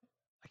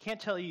Can't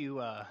tell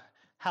you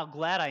how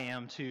glad I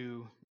am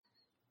to.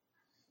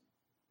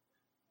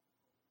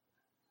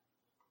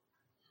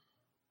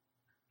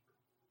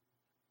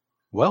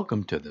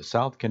 Welcome to the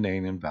South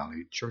Canadian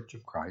Valley Church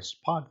of Christ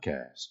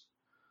podcast.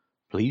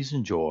 Please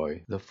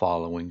enjoy the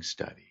following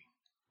study.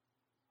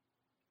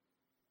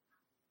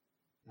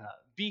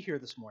 Be here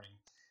this morning.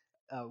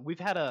 We've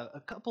had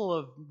a couple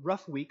of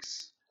rough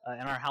weeks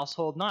in our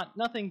household.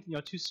 Nothing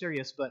too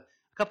serious, but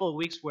a couple of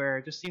weeks where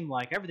it just seemed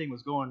like everything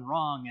was going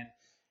wrong,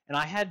 and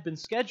I had been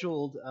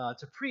scheduled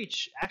to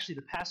preach actually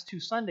the past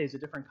 2 Sundays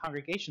at different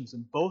congregations.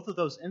 In both of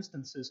those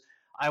instances,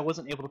 I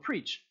wasn't able to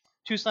preach.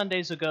 2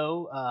 Sundays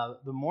ago,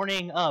 the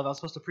morning of, I was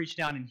supposed to preach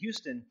down in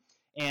Houston,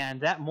 and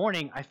that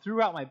morning I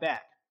threw out my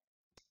back,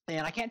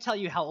 and I can't tell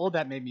you how old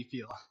that made me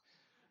feel.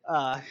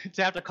 To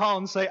have to call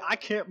and say I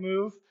can't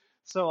move,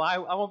 so I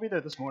won't be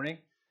there this morning.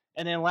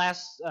 And then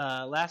last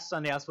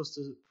Sunday I was supposed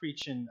to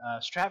preach in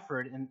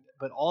Stratford,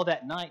 but all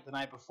that night, the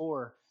night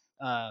before,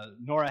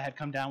 Nora had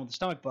come down with a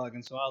stomach bug,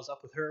 and so I was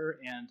up with her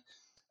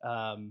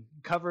and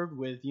covered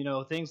with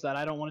things that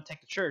I don't want to take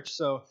to church.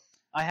 So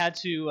I had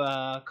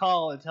to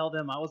call and tell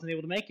them I wasn't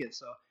able to make it.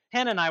 So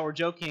Hannah and I were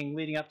joking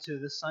leading up to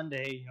this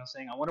Sunday,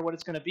 saying I wonder what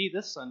it's going to be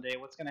this Sunday,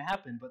 what's going to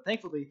happen. But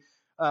thankfully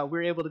we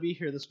were able to be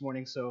here this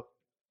morning. So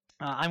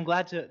I'm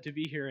glad to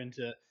be here and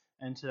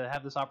to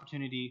have this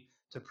opportunity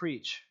to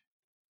preach.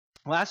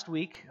 Last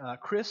week,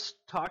 Chris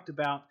talked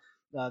about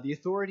the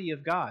authority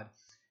of God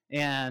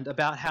and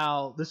about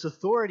how this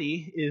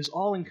authority is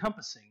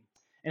all-encompassing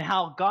and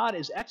how God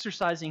is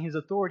exercising his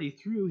authority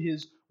through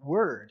his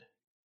word.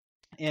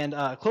 And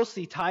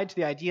closely tied to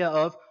the idea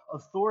of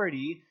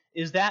authority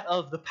is that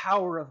of the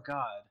power of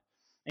God.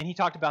 And he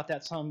talked about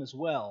that some as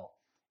well.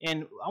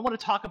 And I want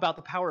to talk about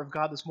the power of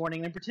God this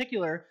morning. In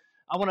particular,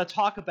 I want to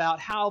talk about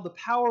how the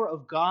power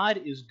of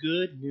God is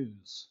good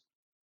news.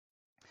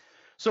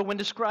 So when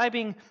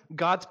describing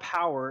God's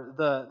power,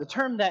 the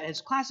term that has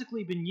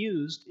classically been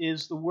used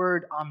is the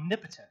word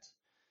omnipotent.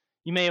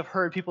 You may have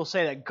heard people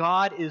say that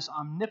God is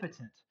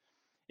omnipotent.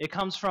 It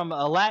comes from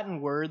a Latin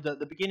word.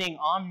 The beginning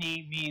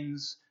omni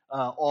means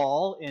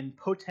all, and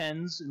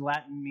potens in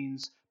Latin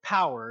means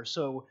power.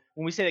 So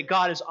when we say that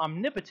God is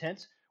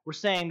omnipotent, we're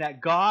saying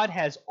that God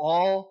has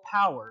all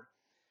power.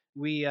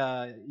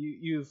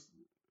 You've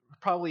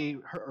probably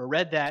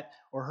read that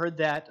or heard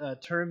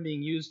that term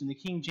being used in the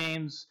King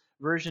James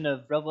version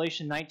of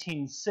Revelation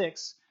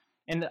 19:6.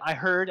 And I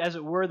heard, as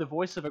it were, the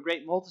voice of a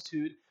great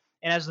multitude,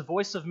 and as the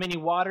voice of many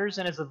waters,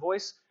 and as the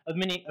voice of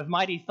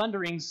mighty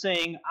thunderings,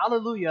 saying,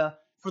 Alleluia,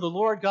 for the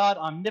Lord God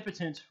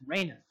omnipotent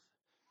reigneth.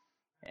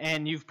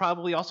 And you've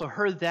probably also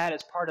heard that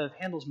as part of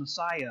Handel's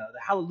Messiah, the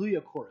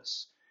Hallelujah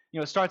chorus.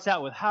 It starts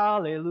out with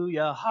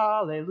Hallelujah,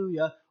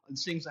 Hallelujah, and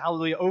sings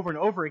Hallelujah over and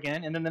over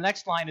again. And then the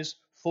next line is,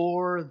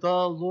 for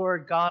the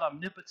Lord God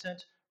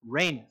omnipotent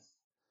reigneth.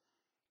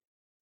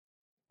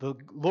 The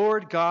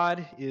Lord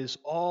God is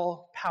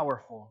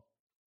all-powerful.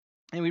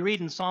 And we read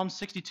in Psalm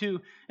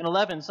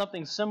 62:11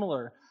 something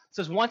similar. It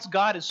says, once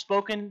God has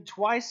spoken,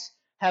 twice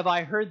have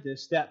I heard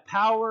this, that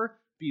power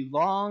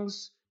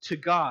belongs to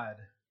God.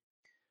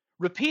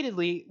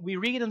 Repeatedly, we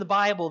read in the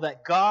Bible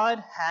that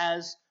God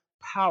has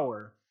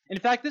power.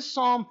 In fact, this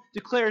psalm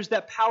declares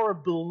that power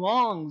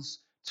belongs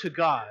to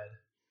God.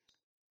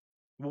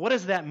 What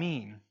does that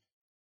mean?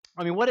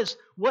 I mean, what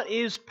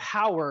is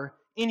power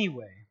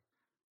anyway?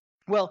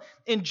 Well,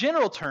 in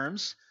general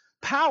terms,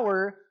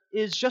 power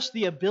is just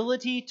the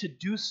ability to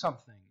do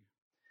something.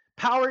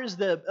 Power is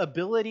the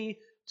ability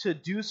to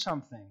do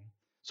something.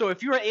 So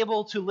if you're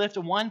able to lift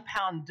a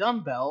 1-pound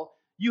dumbbell,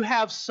 you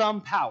have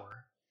some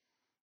power.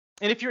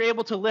 And if you're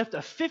able to lift a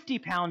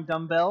 50-pound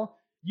dumbbell,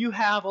 you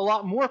have a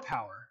lot more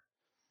power.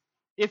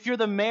 If you're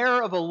the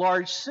mayor of a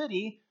large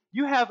city,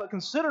 you have a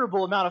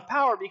considerable amount of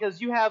power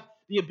because you have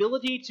the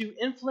ability to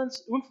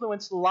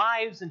influence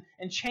lives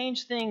and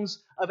change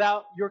things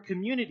about your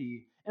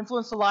community,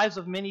 influence the lives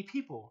of many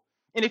people.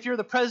 And if you're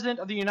the president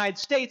of the United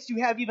States,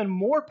 you have even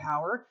more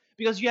power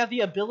because you have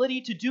the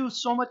ability to do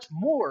so much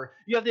more.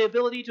 You have the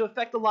ability to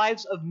affect the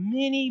lives of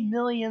many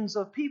millions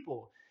of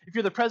people. If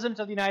you're the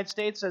president of the United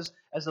States as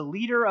the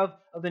leader of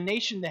the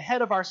nation, the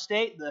head of our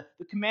state, the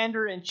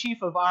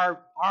commander-in-chief of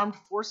our armed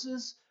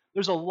forces,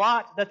 there's a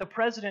lot that the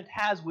president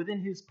has within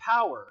his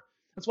power.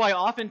 That's why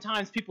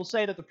oftentimes people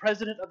say that the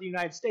president of the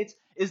United States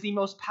is the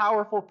most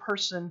powerful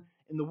person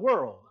in the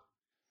world.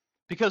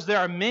 Because there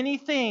are many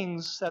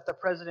things that the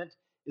president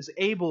is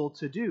able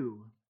to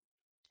do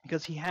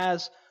because he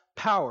has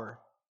power.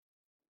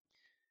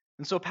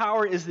 And so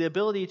power is the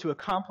ability to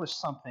accomplish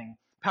something.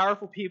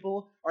 Powerful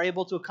people are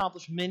able to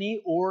accomplish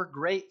many or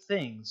great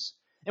things.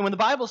 And when the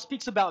Bible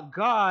speaks about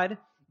God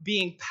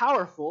being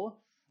powerful,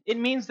 it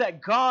means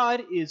that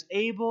God is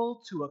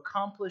able to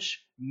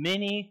accomplish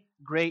many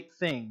great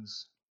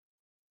things.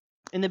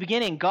 In the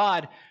beginning,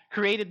 God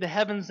created the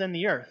heavens and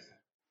the earth.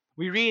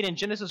 We read in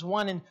Genesis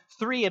 1 and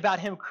 3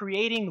 about him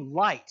creating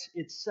light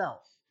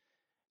itself.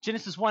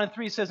 Genesis 1 and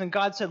 3 says, and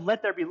God said,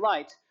 let there be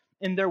light,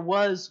 and there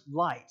was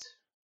light.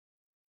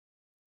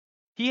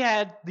 He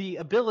had the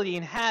ability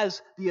and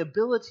has the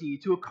ability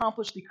to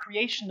accomplish the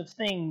creation of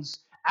things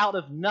out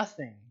of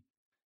nothing.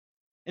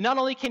 And not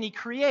only can he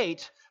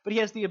create, but he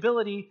has the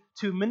ability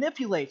to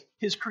manipulate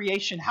his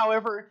creation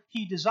however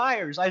he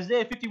desires.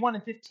 Isaiah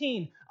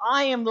 51:15,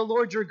 I am the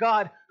Lord your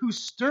God who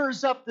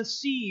stirs up the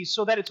seas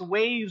so that its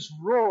waves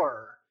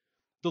roar.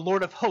 The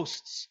Lord of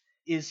hosts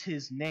is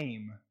his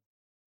name.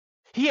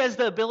 He has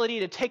the ability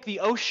to take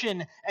the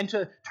ocean and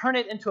to turn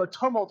it into a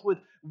tumult with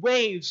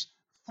waves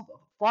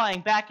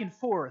flying back and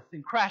forth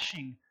and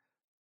crashing.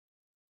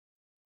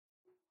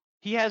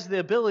 He has the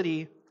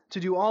ability to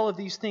do all of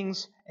these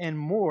things and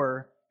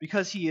more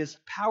because he is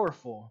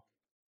powerful.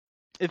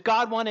 If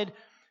God wanted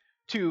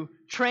to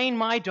train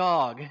my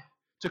dog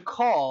to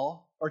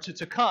call or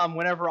to come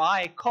whenever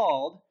I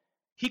called,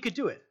 he could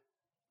do it.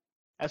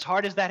 As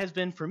hard as that has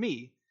been for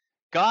me,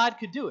 God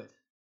could do it.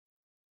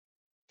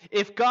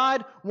 If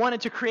God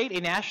wanted to create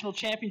a national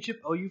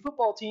championship OU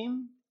football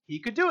team, he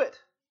could do it.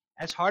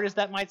 As hard as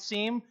that might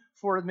seem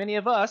for many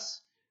of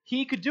us,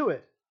 he could do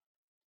it.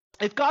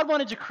 If God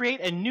wanted to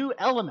create a new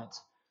element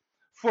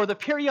for the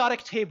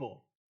periodic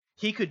table,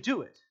 he could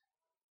do it.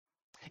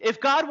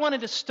 If God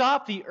wanted to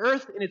stop the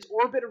earth in its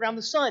orbit around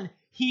the sun,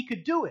 he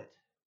could do it.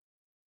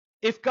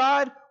 If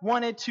God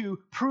wanted to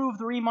prove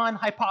the Riemann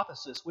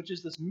hypothesis, which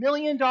is this $1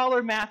 million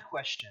math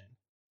question,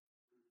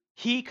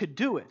 he could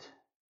do it.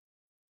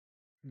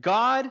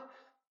 God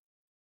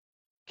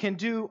can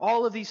do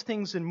all of these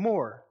things and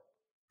more.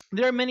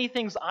 There are many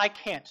things I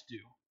can't do.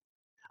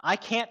 I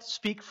can't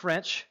speak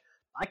French.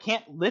 I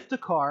can't lift a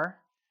car.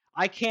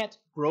 I can't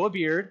grow a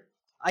beard.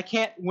 I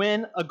can't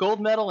win a gold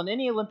medal in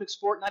any Olympic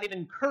sport, not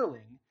even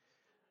curling.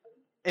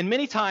 And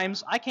many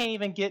times, I can't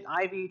even get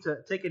Ivy to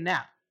take a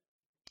nap.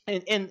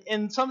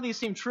 And some of these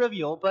seem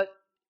trivial, but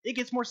it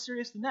gets more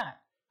serious than that.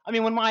 I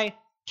mean, when my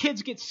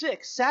kids get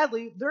sick,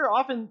 sadly, there are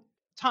often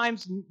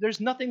times there's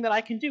nothing that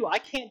I can do. I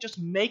can't just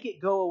make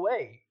it go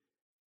away.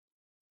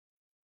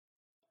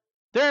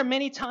 There are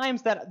many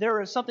times that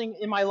there is something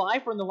in my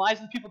life or in the lives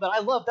of the people that I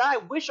love that I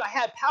wish I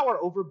had power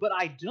over, but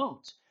I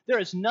don't. There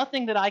is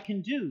nothing that I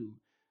can do.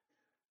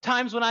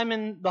 Times when I'm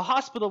in the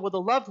hospital with a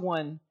loved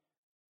one,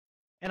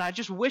 and I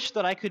just wish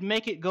that I could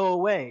make it go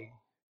away,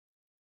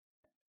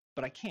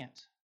 but I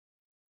can't.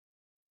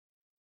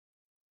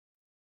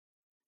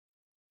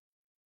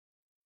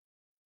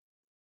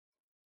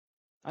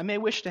 I may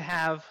wish to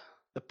have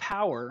the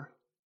power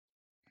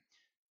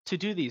to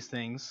do these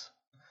things,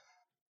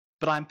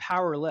 but I'm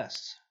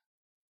powerless.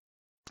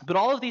 But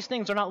all of these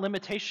things are not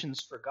limitations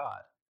for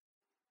God,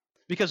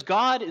 because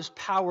God is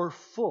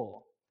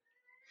powerful.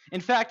 In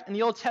fact, in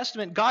the Old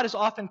Testament, God is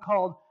often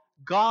called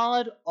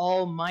God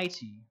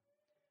Almighty.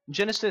 In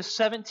Genesis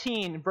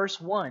 17, verse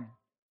 1,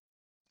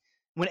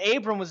 when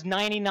Abram was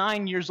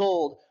 99 years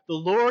old, the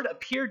Lord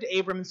appeared to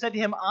Abram and said to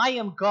him, I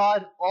am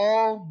God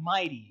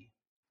Almighty.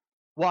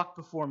 Walk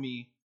before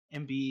me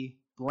and be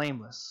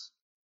blameless.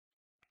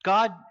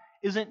 God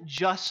isn't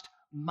just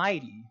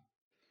mighty.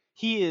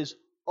 He is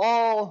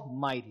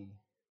almighty.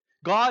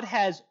 God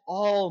has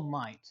all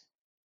might.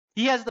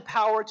 He has the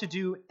power to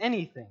do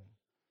anything.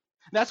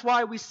 That's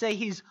why we say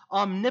he's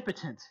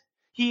omnipotent.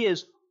 He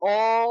is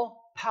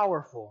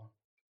all-powerful.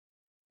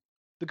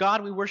 The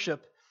God we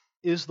worship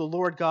is the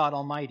Lord God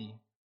Almighty.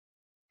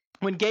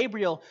 When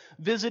Gabriel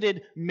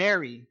visited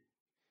Mary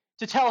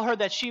to tell her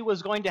that she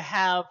was going to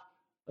have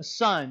a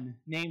son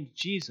named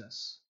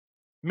Jesus,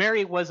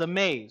 Mary was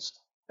amazed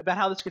about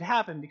how this could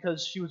happen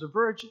because she was a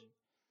virgin.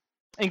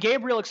 And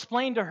Gabriel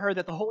explained to her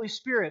that the Holy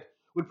Spirit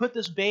would put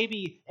this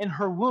baby in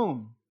her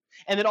womb,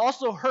 and that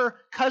also her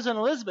cousin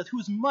Elizabeth,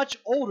 who's much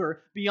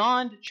older,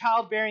 beyond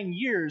childbearing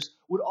years,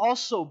 would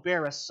also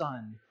bear a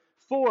son.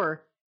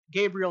 For,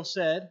 Gabriel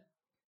said,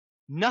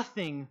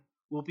 nothing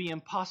will be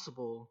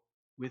impossible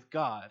with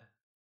God.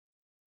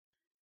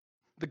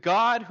 The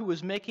God who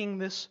is making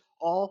this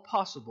all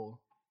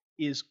possible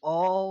is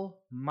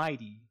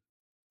almighty.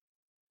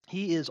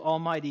 He is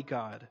Almighty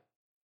God.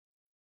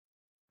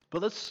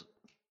 But let's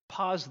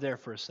pause there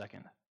for a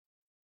second.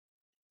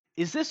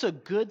 Is this a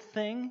good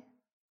thing?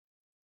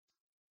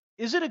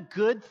 Is it a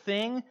good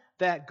thing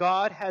that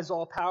God has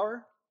all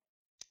power?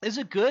 Is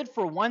it good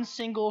for one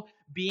single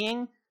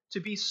being to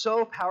be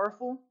so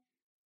powerful?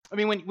 I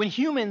mean, when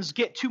humans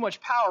get too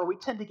much power, we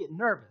tend to get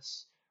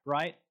nervous,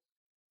 right?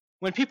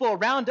 When people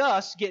around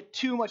us get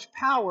too much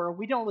power,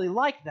 we don't really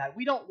like that.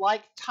 We don't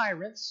like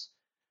tyrants.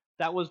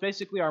 That was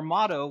basically our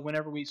motto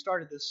whenever we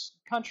started this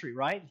country,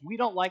 right? We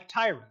don't like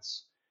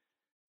tyrants.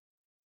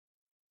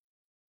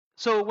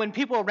 So when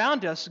people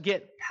around us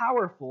get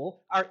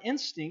powerful, our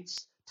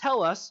instincts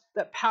tell us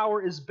that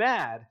power is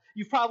bad.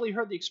 You've probably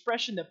heard the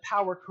expression that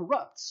power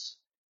corrupts.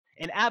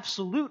 And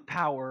absolute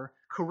power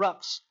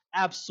corrupts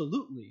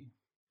absolutely.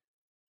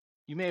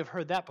 You may have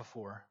heard that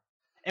before.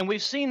 And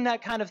we've seen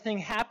that kind of thing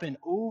happen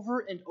over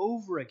and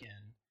over again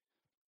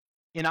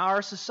in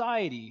our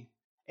society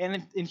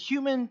and in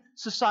human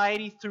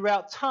society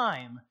throughout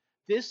time.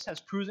 This has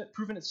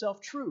proven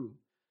itself true.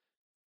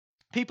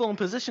 People in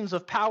positions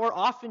of power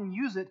often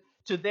use it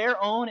to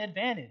their own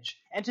advantage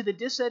and to the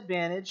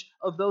disadvantage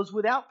of those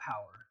without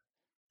power.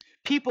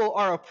 People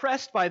are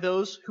oppressed by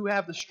those who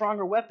have the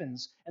stronger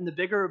weapons and the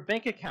bigger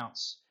bank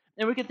accounts.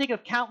 And we can think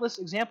of countless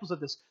examples of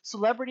this.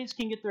 Celebrities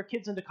can get their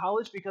kids into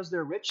college because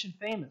they're rich and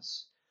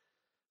famous.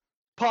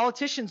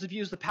 Politicians have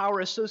used the power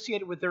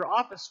associated with their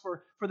office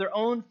for their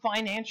own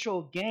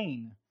financial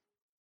gain.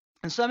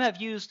 And some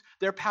have used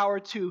their power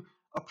to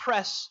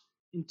oppress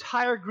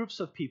entire groups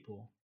of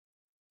people.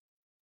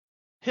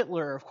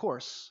 Hitler, of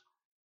course,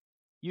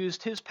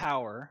 used his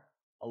power,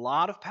 a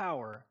lot of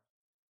power,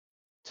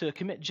 to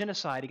commit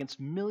genocide against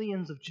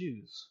millions of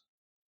Jews.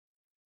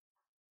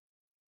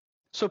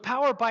 So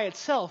power by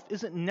itself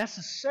isn't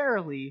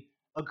necessarily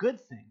a good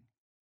thing.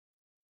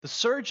 The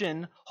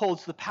surgeon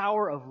holds the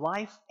power of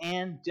life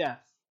and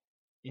death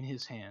in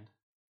his hand.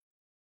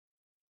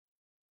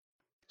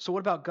 So what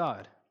about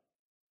God?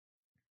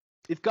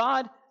 If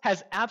God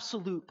has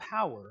absolute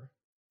power,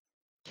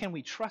 can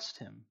we trust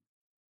him?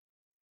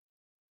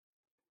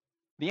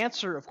 The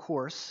answer, of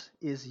course,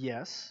 is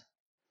yes.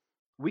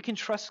 We can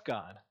trust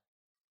God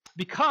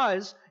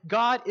because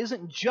God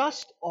isn't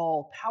just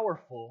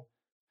all-powerful,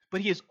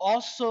 but he is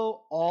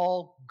also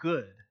all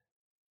good.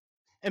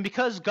 And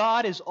because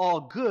God is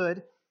all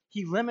good,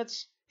 he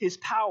limits his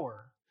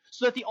power.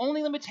 So that the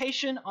only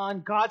limitation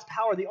on God's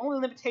power, the only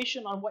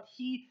limitation on what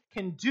he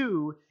can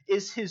do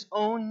is his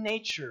own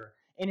nature.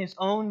 And his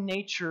own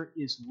nature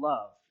is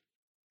love.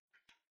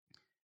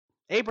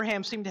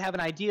 Abraham seemed to have an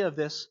idea of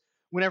this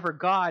whenever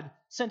God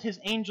sent his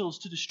angels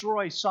to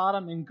destroy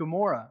Sodom and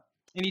Gomorrah.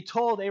 And he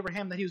told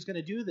Abraham that he was going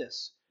to do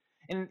this.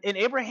 And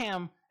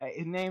Abraham,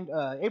 named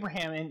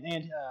Abraham,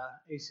 and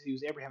he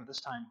was Abraham at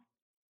this time,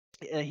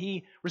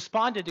 he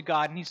responded to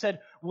God and he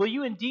said, "Will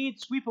you indeed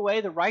sweep away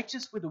the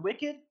righteous with the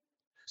wicked?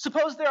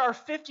 Suppose there are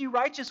 50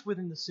 righteous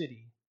within the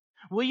city.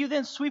 Will you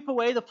then sweep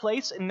away the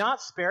place and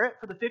not spare it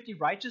for the 50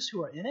 righteous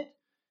who are in it?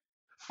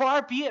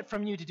 Far be it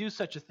from you to do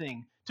such a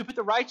thing, to put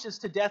the righteous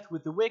to death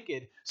with the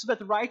wicked, so that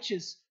the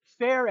righteous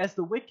fare as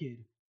the wicked.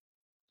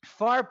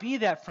 Far be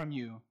that from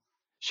you.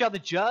 Shall the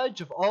judge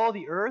of all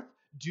the earth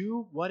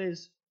do what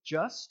is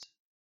just?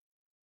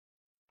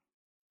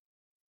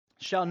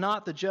 Shall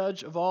not the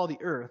judge of all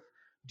the earth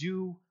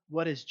do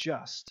what is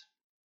just?"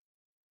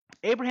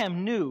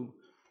 Abraham knew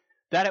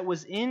that it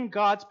was in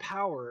God's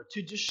power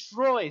to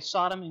destroy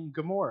Sodom and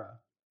Gomorrah.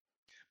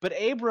 But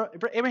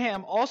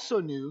Abraham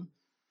also knew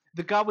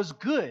that God was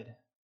good,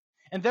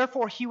 and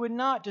therefore he would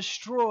not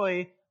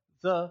destroy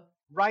the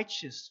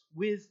righteous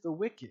with the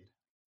wicked.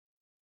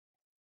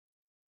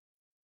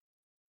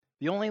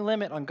 The only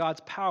limit on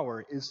God's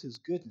power is his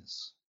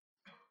goodness.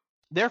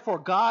 Therefore,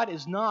 God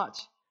is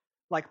not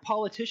like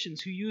politicians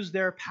who use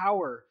their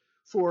power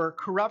for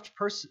corrupt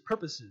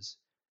purposes.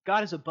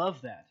 God is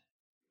above that.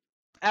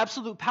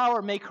 Absolute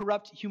power may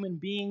corrupt human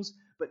beings,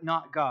 but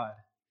not God.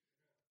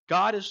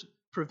 God is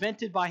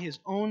prevented by his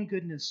own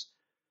goodness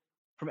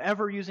from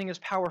ever using his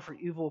power for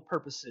evil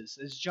purposes.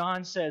 As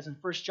John says in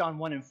 1 John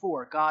 1 and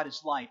 4, God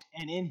is light,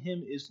 and in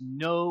him is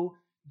no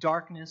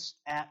darkness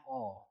at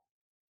all.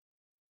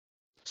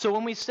 So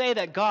when we say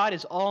that God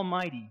is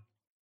almighty,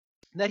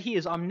 that he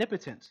is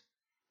omnipotent,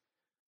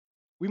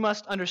 we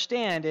must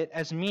understand it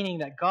as meaning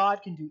that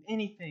God can do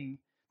anything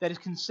that is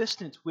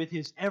consistent with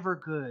his ever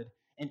good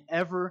and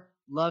ever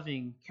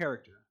loving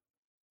character.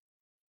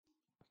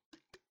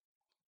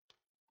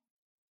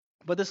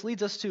 But this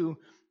leads us to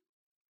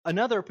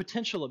another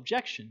potential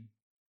objection.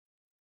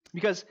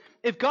 Because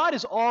if God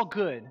is all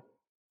good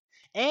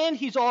and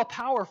he's all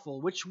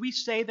powerful, which we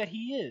say that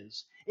he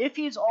is, if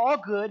he's all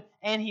good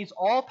and he's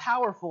all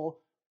powerful,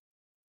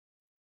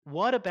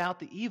 what about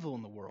the evil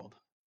in the world?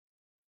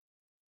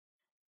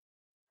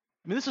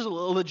 I mean, this is a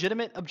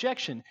legitimate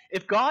objection.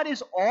 If God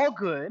is all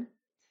good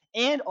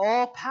and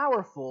all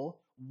powerful,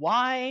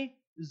 why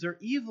is there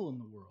evil in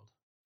the world?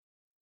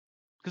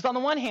 Because on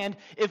the one hand,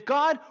 if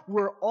God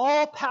were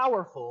all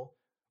powerful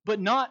but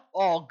not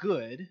all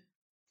good,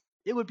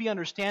 it would be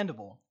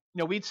understandable.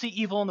 We'd see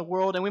evil in the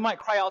world and we might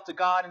cry out to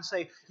God and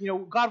say,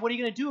 God, what are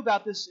you going to do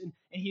about this? And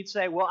he'd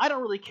say, well, I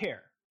don't really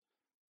care.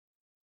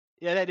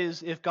 Yeah, that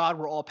is, if God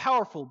were all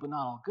powerful but not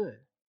all good.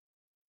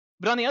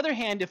 But on the other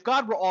hand, if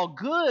God were all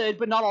good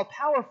but not all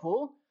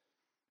powerful,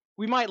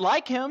 we might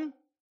like him,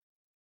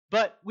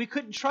 but we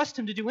couldn't trust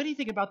him to do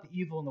anything about the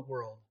evil in the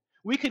world.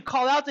 We could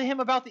call out to him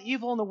about the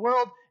evil in the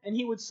world, and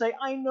he would say,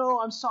 I know,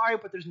 I'm sorry,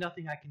 but there's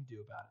nothing I can do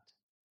about it.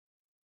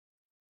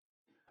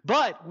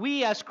 But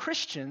we as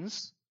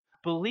Christians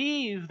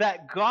believe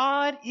that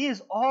God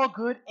is all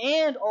good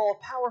and all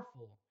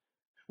powerful,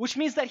 which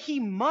means that he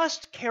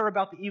must care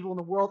about the evil in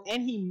the world,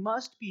 and he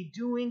must be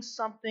doing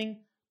something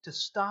to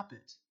stop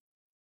it.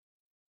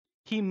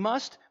 He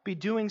must be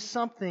doing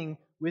something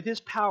with his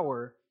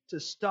power to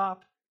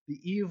stop the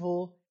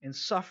evil and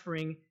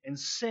suffering and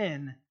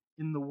sin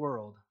in the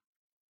world.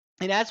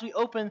 And as we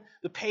open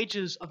the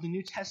pages of the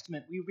New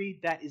Testament, we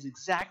read that is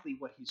exactly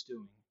what he's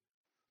doing.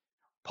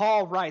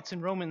 Paul writes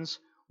in Romans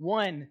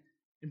 1,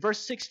 in verse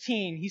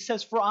 16, he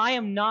says, "For I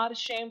am not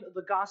ashamed of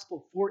the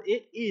gospel, for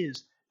it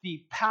is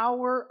the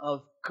power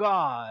of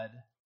God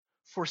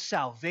for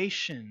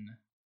salvation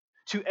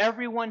to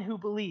everyone who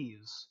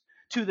believes,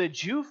 to the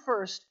Jew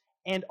first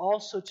and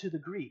also to the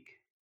Greek.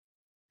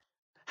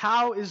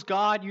 How is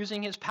God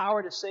using his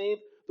power to save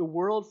the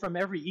world from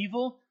every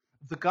evil?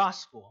 The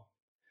gospel.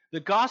 The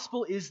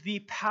gospel is the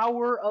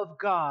power of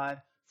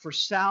God for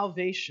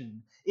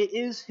salvation. It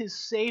is his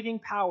saving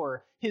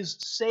power, his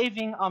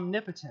saving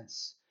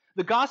omnipotence.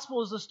 The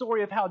gospel is the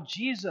story of how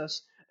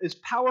Jesus is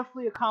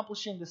powerfully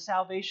accomplishing the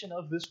salvation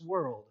of this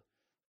world.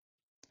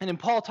 And then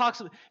Paul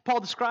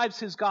describes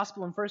his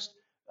gospel in 1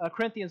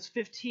 Corinthians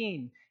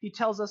 15. He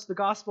tells us the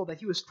gospel that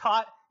he was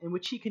taught and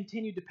which he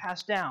continued to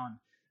pass down.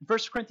 In 1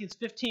 Corinthians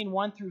 15,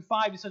 1 through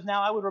 5, he says,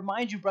 "Now I would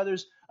remind you,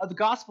 brothers, of the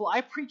gospel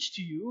I preached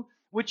to you,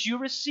 which you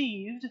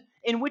received,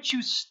 in which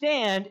you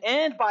stand,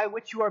 and by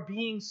which you are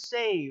being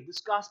saved."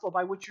 This gospel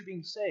by which you're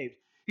being saved.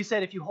 He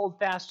said, "If you hold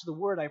fast to the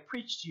word I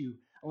preached to you,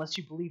 unless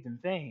you believed in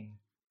vain."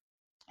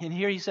 And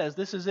here he says,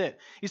 this is it.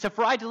 He said,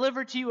 "For I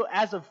delivered to you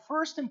as of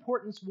first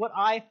importance what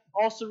I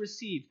also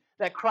received,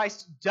 that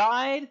Christ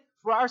died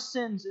for our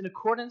sins in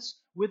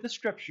accordance with the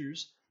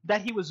Scriptures,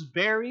 that he was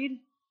buried,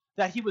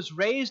 that he was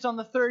raised on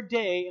the third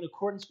day in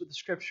accordance with the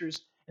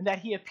Scriptures, and that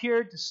he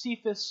appeared to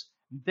Cephas,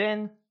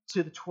 then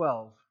to the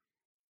 12.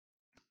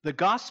 The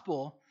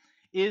gospel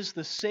is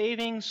the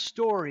saving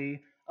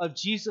story of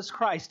Jesus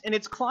Christ, and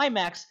its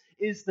climax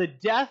is the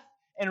death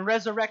and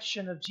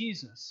resurrection of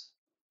Jesus.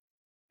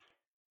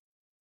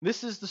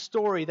 This is the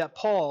story that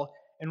Paul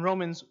in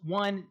Romans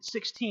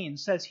 1:16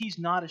 says he's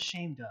not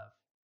ashamed of.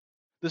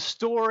 The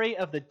story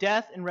of the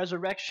death and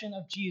resurrection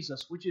of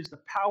Jesus, which is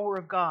the power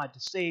of God to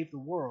save the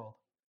world.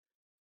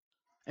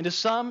 And to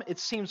some it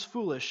seems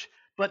foolish,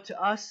 but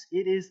to us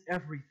it is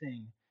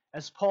everything.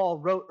 As Paul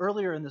wrote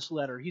earlier in this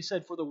letter, he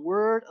said, "For the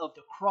word of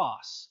the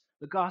cross,"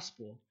 the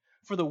gospel,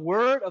 "for the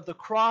word of the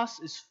cross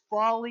is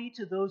folly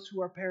to those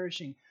who are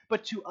perishing,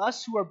 but to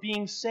us who are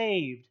being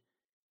saved,"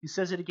 he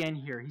says it again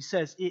here. He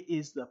says, "it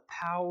is the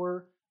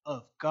power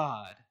of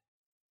God."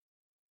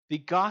 The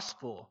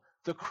gospel,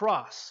 the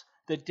cross,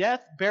 the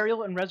death,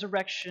 burial, and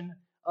resurrection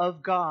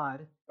of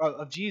God,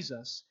 of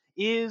Jesus,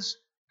 is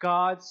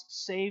God's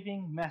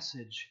saving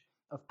message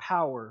of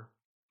power.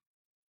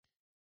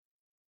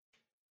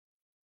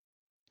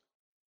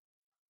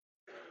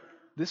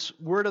 This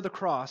word of the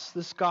cross,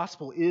 this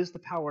gospel, is the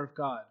power of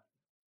God.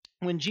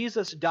 When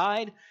Jesus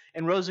died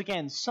and rose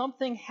again,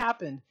 something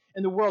happened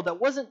in the world that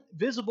wasn't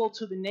visible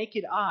to the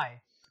naked eye,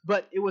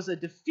 but it was a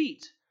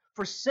defeat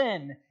for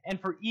sin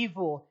and for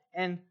evil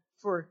and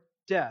for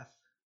death.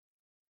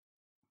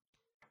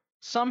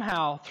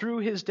 Somehow, through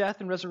his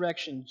death and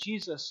resurrection,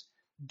 Jesus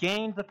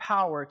gained the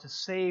power to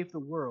save the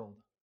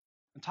world.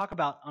 And talk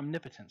about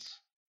omnipotence.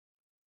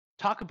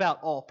 Talk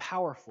about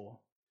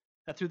all-powerful.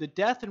 That through the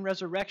death and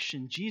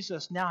resurrection,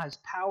 Jesus now has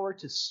power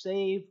to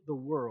save the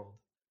world.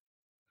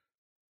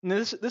 And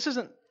this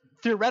isn't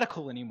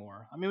theoretical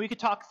anymore. I mean, we could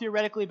talk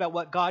theoretically about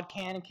what God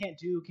can and can't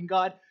do. Can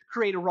God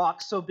create a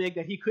rock so big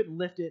that he couldn't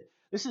lift it?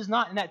 This is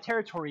not in that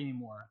territory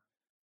anymore.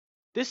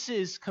 This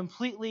is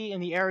completely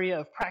in the area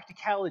of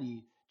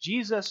practicality.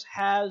 Jesus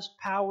has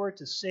power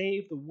to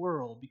save the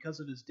world because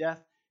of his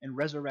death and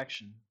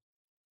resurrection.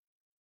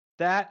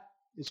 That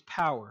is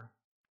power.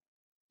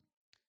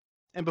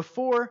 And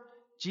before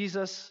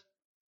Jesus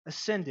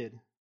ascended,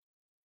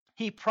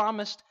 he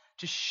promised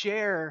to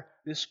share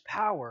this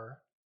power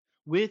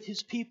with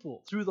his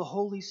people through the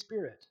Holy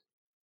Spirit.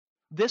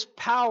 This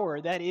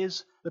power that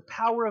is the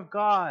power of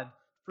God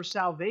for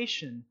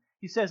salvation,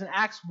 he says in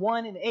Acts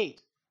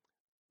 1:8,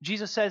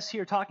 Jesus says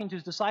here, talking to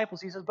his disciples,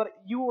 he says, "But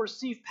you will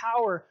receive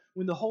power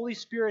when the Holy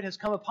Spirit has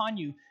come upon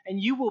you, and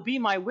you will be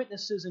my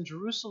witnesses in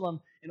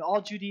Jerusalem, in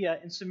all Judea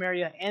and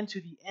Samaria, and to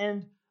the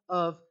end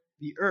of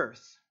the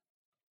earth."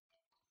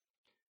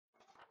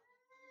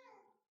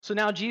 So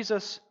now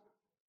Jesus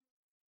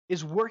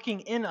is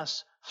working in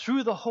us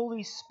through the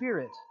Holy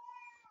Spirit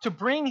to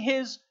bring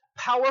his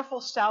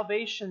powerful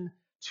salvation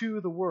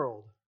to the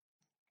world.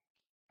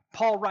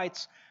 Paul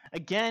writes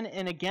again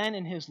and again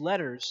in his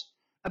letters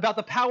about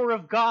the power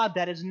of God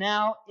that is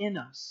now in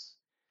us.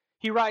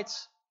 He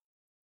writes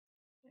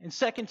in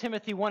 2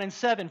 Timothy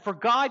 1:7, "For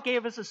God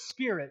gave us a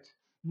spirit,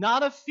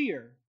 not of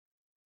fear."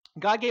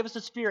 God gave us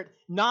a spirit,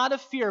 not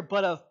of fear,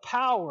 but of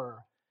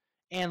power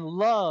and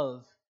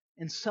love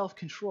and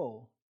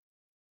self-control.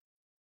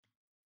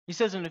 He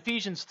says in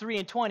Ephesians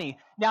 3:20,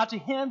 "Now to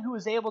him who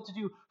is able to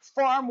do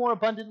far more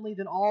abundantly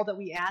than all that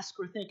we ask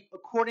or think,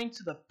 according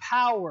to the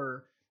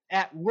power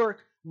at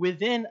work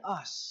within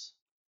us."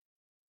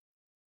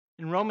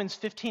 In Romans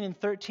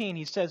 15:13,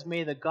 he says,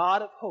 "May the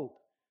God of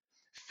hope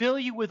fill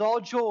you with all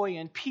joy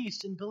and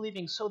peace in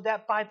believing, so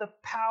that by the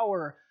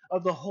power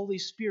of the Holy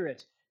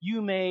Spirit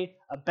you may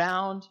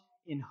abound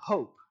in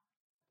hope."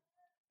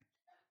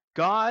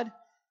 God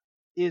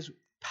is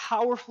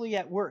powerfully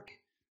at work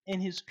in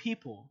his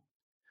people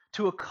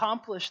to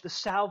accomplish the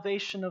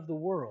salvation of the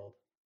world.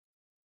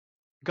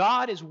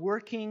 God is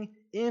working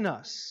in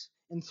us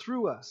and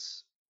through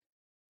us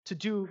to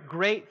do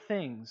great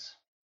things.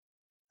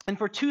 And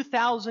for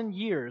 2,000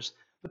 years,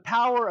 the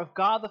power of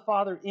God the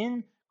Father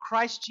in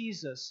Christ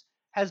Jesus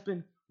has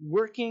been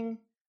working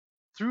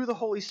through the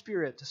Holy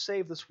Spirit to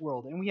save this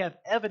world, and we have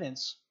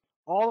evidence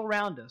all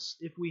around us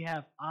if we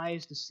have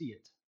eyes to see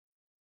it.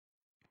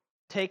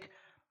 Take,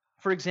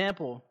 for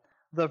example,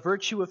 the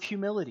virtue of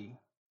humility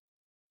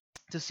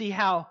to see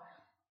how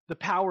the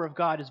power of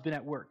God has been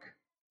at work.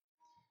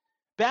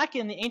 Back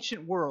in the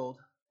ancient world,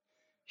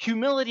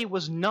 humility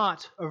was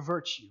not a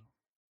virtue.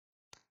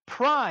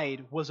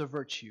 Pride was a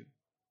virtue.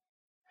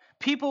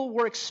 People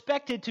were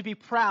expected to be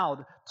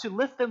proud, to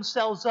lift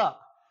themselves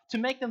up, to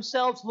make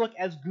themselves look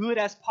as good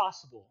as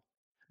possible.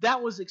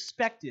 That was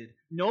expected.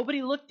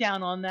 Nobody looked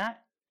down on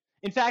that.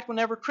 In fact,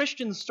 whenever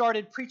Christians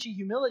started preaching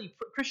humility,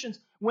 Christians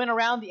went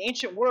around the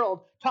ancient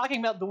world talking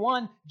about the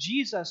one,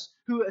 Jesus,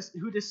 who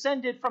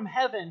descended from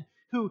heaven,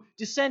 who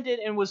descended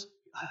and was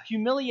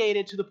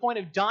humiliated to the point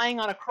of dying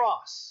on a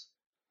cross.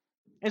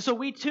 And so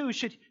we too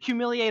should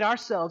humiliate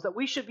ourselves, that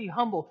we should be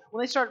humble.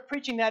 When they started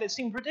preaching that, it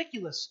seemed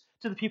ridiculous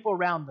to the people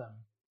around them.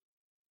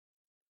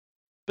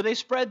 But they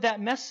spread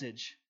that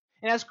message.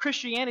 And as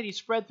Christianity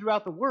spread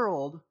throughout the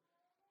world,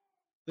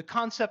 the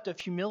concept of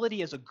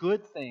humility as a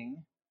good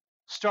thing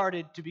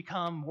started to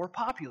become more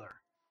popular.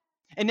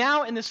 And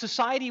now in the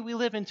society we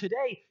live in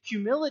today,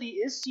 humility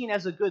is seen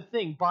as a good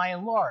thing by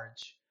and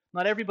large.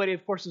 Not everybody,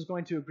 of course, is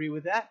going to agree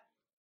with that.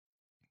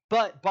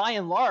 But by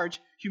and large,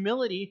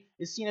 humility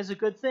is seen as a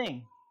good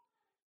thing.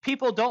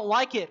 People don't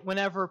like it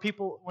whenever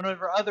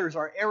others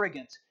are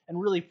arrogant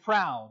and really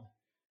proud.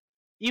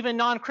 Even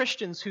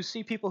non-Christians who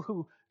see people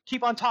who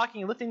keep on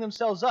talking and lifting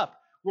themselves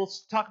up will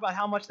talk about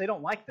how much they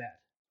don't like that.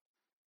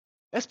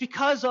 That's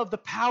because of the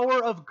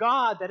power of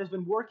God that has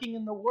been working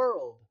in the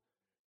world.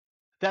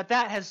 That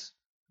has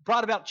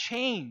brought about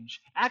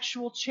change,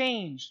 actual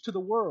change to the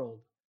world.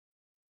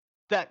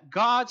 That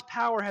God's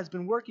power has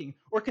been working.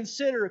 Or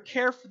consider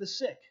care for the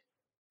sick.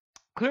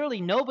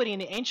 Clearly, nobody in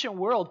the ancient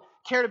world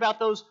cared about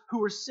those who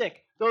were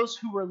sick, those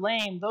who were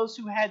lame, those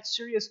who had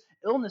serious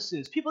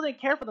illnesses. People didn't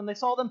care for them. They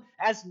saw them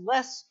as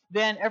less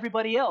than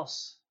everybody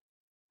else.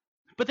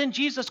 But then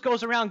Jesus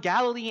goes around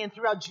Galilee and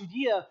throughout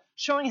Judea,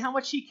 showing how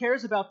much he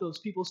cares about those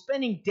people,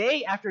 spending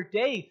day after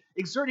day,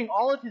 exerting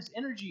all of his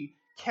energy,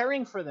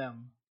 caring for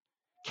them,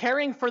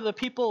 caring for the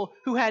people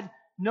who had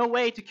no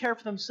way to care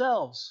for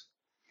themselves.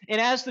 And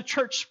as the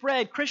church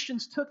spread,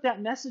 Christians took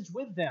that message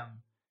with them.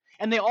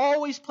 And they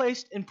always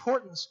placed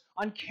importance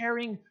on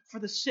caring for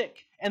the sick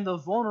and the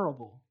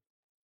vulnerable.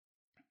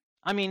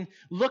 I mean,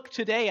 look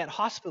today at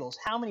hospitals.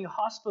 How many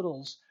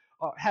hospitals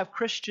have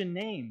Christian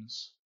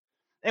names?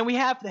 And we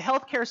have the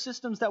healthcare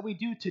systems that we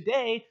do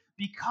today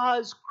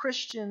because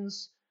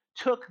Christians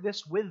took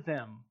this with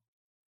them.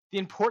 The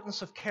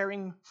importance of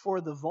caring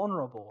for the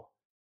vulnerable.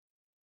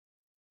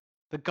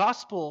 The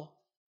gospel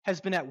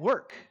has been at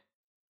work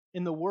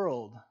in the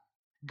world.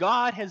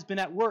 God has been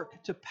at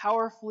work to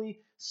powerfully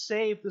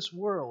save this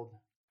world.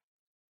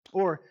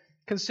 Or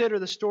consider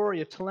the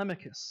story of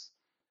Telemachus,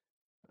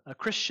 a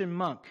Christian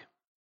monk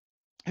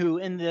who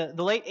in the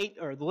late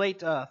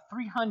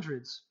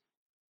 300s,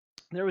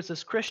 there was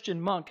this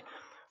Christian monk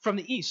from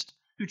the east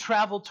who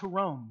traveled to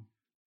Rome.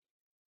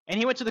 And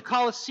he went to the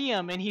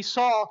Colosseum and he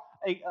saw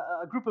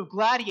a group of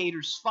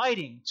gladiators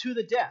fighting to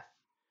the death,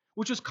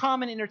 which was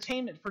common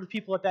entertainment for the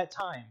people at that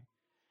time.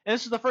 And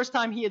this was the first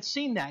time he had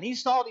seen that. He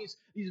saw these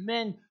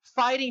men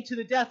fighting to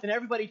the death and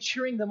everybody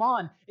cheering them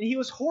on. And he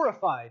was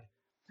horrified.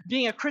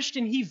 Being a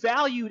Christian, he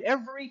valued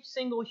every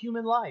single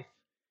human life.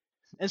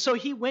 And so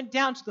he went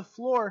down to the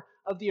floor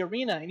of the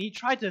arena and he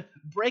tried to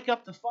break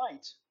up the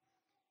fight.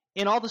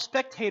 And all the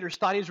spectators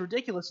thought he was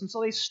ridiculous, and so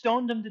they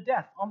stoned him to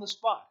death on the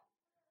spot.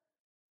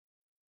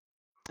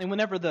 And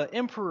whenever the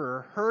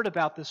emperor heard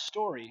about this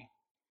story,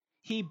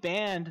 he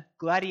banned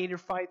gladiator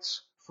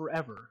fights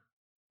forever.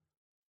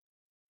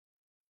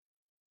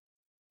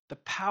 The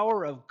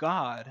power of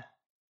God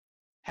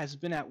has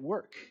been at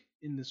work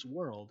in this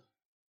world.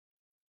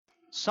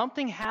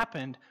 Something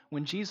happened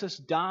when Jesus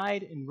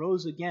died and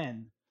rose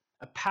again.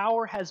 A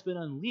power has been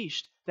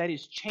unleashed that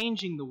is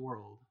changing the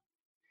world.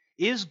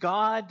 Does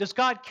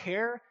God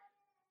care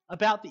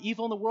about the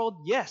evil in the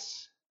world?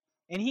 Yes.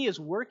 And he is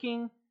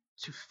working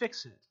to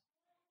fix it.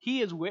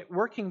 He is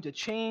working to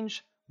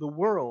change the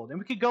world. And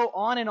we could go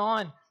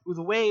on with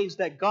ways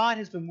that God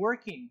has been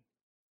working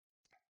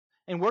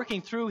and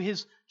working through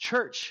his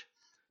church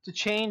to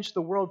change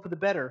the world for the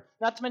better.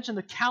 Not to mention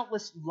the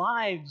countless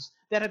lives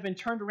that have been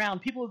turned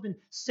around. People who have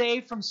been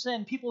saved from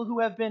sin. People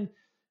who have been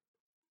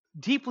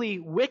deeply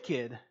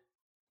wicked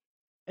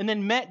and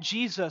then met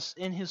Jesus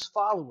and his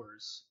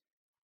followers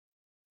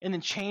and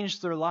then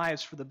changed their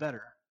lives for the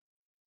better.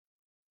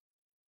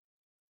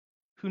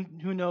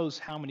 Who knows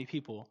how many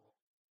people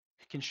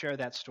can share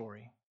that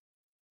story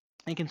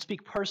and can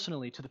speak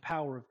personally to the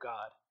power of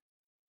God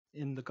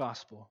in the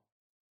gospel.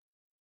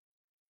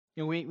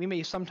 You know, we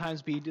may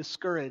sometimes be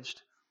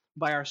discouraged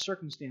by our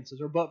circumstances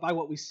or by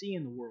what we see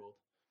in the world.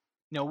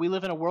 You know, we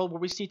live in a world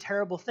where we see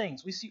terrible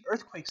things. We see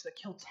earthquakes that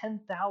kill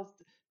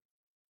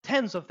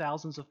tens of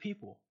thousands of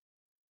people,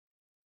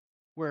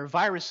 where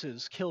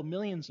viruses kill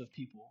millions of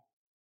people,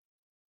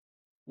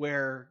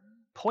 where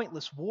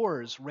pointless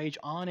wars rage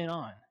on and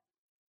on.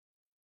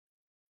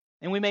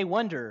 And we may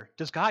wonder,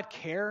 does God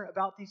care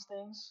about these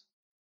things?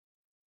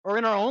 Or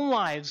in our own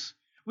lives,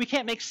 we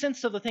can't make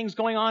sense of the things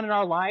going on in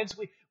our lives.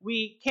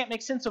 We can't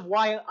make sense of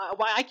why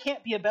I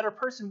can't be a better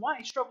person, why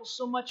I struggle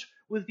so much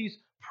with these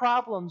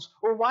problems,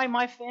 or why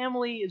my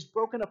family is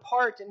broken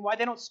apart and why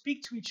they don't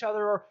speak to each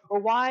other, or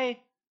why,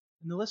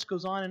 and the list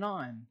goes on and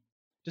on.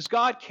 Does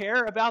God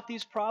care about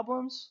these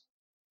problems?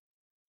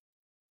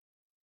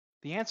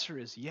 The answer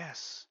is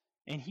yes,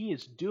 and He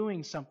is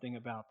doing something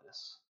about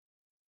this.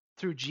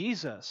 Through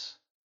Jesus,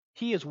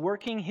 He is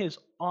working His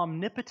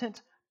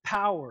omnipotent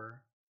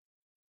power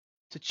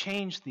to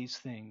change these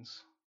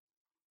things.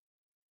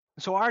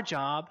 So our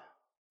job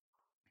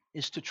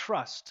is to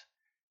trust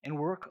and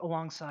work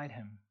alongside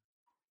Him.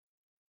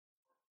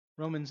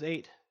 Romans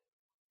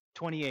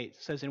 8:28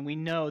 says, "And we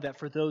know that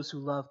for those who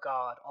love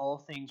God, all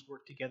things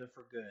work together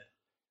for good,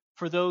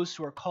 for those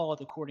who are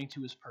called according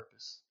to His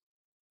purpose."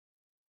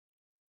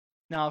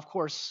 Now, of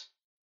course,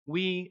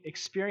 we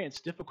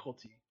experience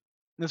difficulty.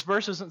 This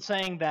verse isn't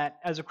saying that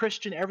as a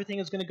Christian, everything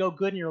is going to go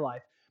good in your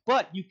life,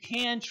 but you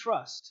can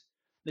trust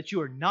that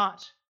you are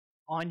not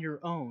on your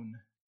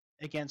own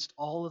against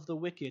all of the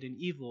wicked and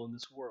evil in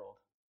this world,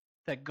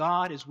 that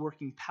God is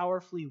working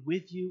powerfully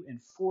with you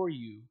and for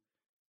you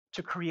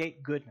to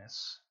create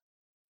goodness.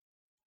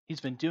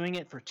 He's been doing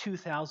it for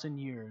 2,000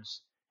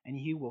 years, and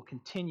He will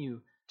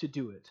continue to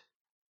do it.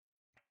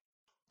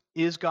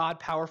 Is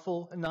God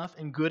powerful enough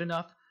and good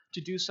enough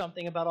to do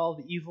something about all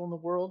the evil in the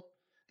world?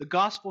 The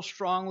gospel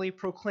strongly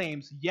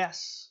proclaims,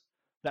 yes,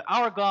 that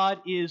our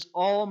God is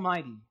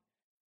almighty,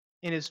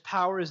 and His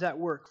power is at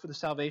work for the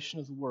salvation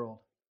of the world.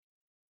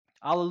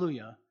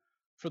 Alleluia,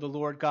 for the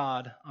Lord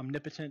God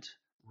omnipotent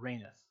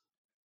reigneth.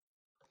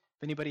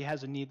 If anybody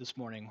has a need this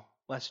morning,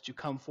 lest you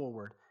come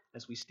forward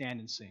as we stand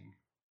and sing.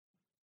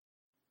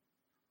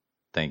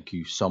 Thank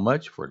you so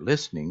much for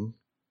listening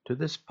to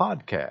this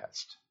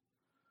podcast.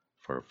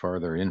 For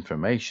further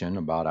information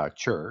about our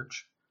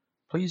church,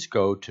 please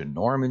go to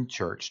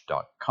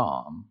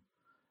normanchurch.com,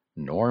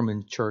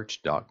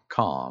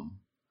 normanchurch.com,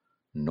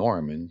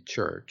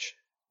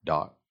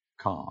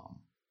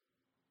 normanchurch.com.